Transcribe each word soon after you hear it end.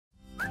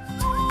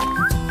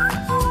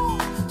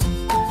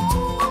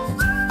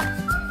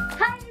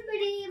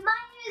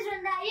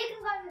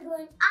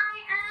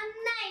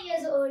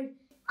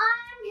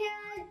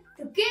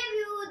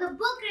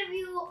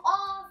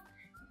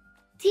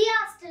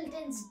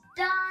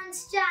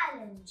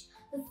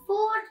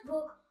fourth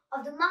book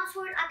of the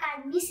Mouseford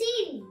Academy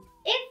series.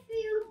 If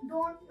you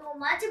don't know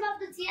much about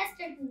the Thea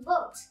Stilton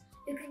books,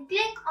 you can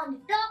click on the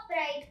top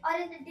right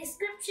or in the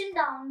description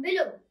down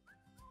below.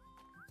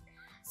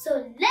 So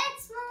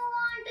let's move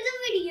on to the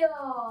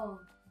video.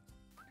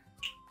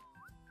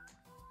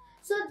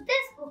 So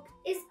this book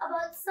is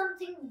about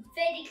something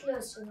very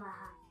close to my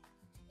heart.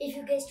 If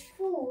you guessed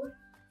food,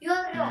 you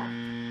are wrong.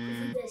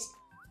 If you guessed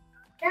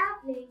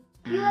traveling,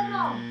 you are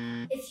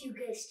wrong. If you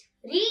guessed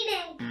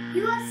reading,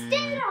 you are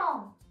still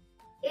wrong.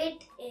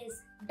 It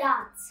is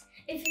dance.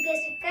 If you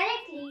guessed it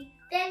correctly,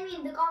 tell me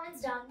in the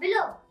comments down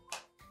below.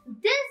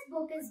 This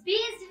book is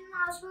based in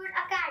Mouseford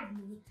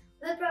Academy,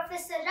 where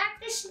Professor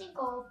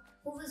Ratishnikov,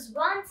 who was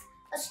once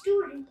a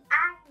student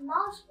at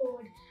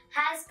Mouseford,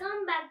 has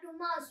come back to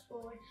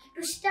Mouseford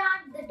to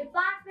start the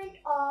Department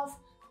of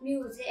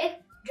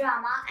Music,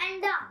 Drama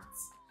and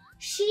Dance.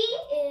 She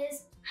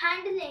is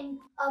handling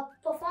a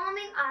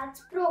performing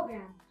arts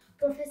program.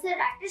 Professor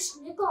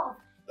Ratishnikov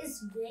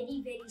is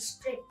very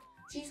strict.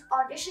 She's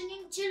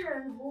auditioning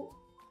children who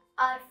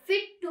are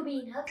fit to be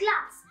in her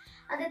class.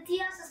 And the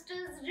Thea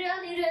sisters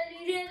really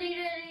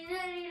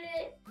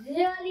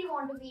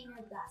want to be in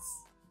her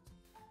class.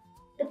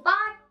 The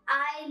part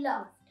I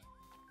loved.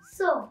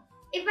 So,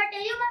 if I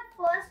tell you my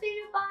first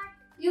favorite part,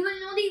 you will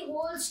know the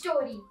whole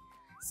story.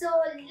 So,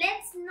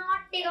 let's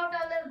not take out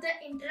all of the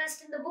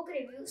interest in the book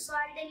review. So,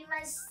 I'll tell you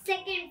my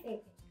second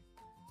favorite.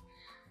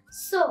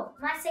 So,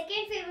 my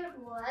second favorite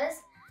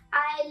was,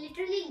 I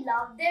literally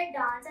loved their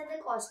dance and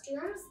their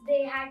costumes.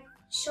 They had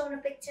shown a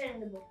picture in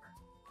the book.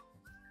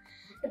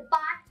 The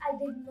part I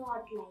did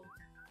not like.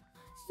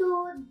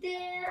 So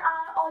there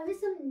are always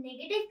some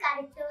negative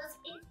characters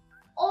in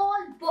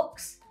all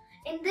books.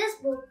 In this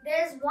book,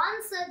 there is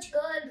one such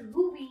girl,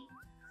 Ruby.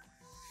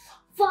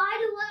 Why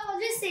do I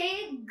always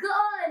say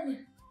girl?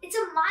 It's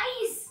a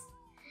mice.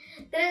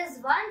 There is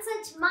one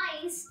such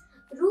mice,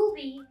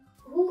 Ruby,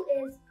 who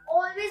is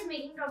always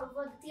making trouble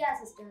for the Thea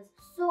sisters.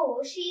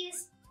 So she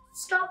is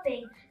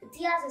stopping the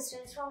Thea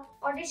sisters from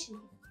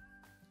auditioning.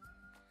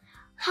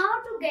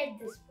 How to get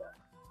this book?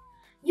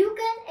 You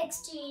can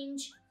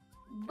exchange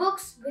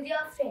books with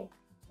your friend.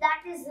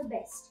 That is the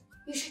best.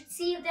 You should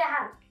see if they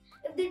have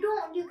it. If they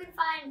don't, you can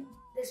find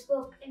this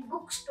book in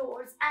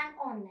bookstores and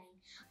online.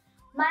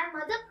 My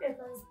mother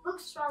prefers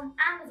books from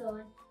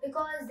Amazon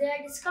because they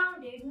are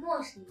discounted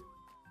mostly.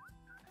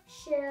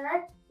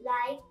 Share,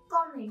 like,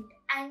 comment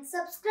and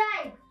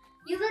subscribe.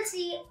 You will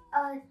see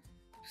a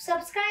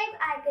subscribe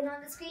icon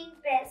on the screen.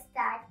 Press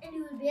that and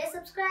you will be a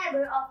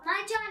subscriber of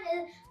my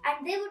channel,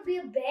 and there would be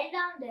a bell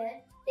down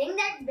there. Ring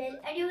that bell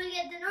and you will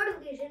get the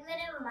notification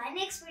whenever my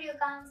next video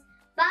comes.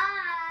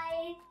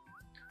 Bye!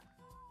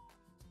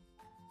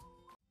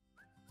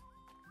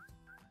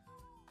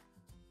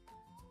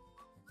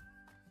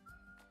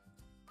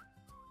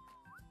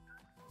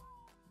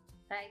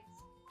 Lights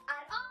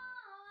Are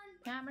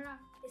on! camera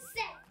Is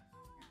set!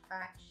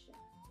 action.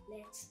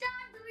 Let's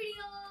start the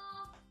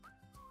video!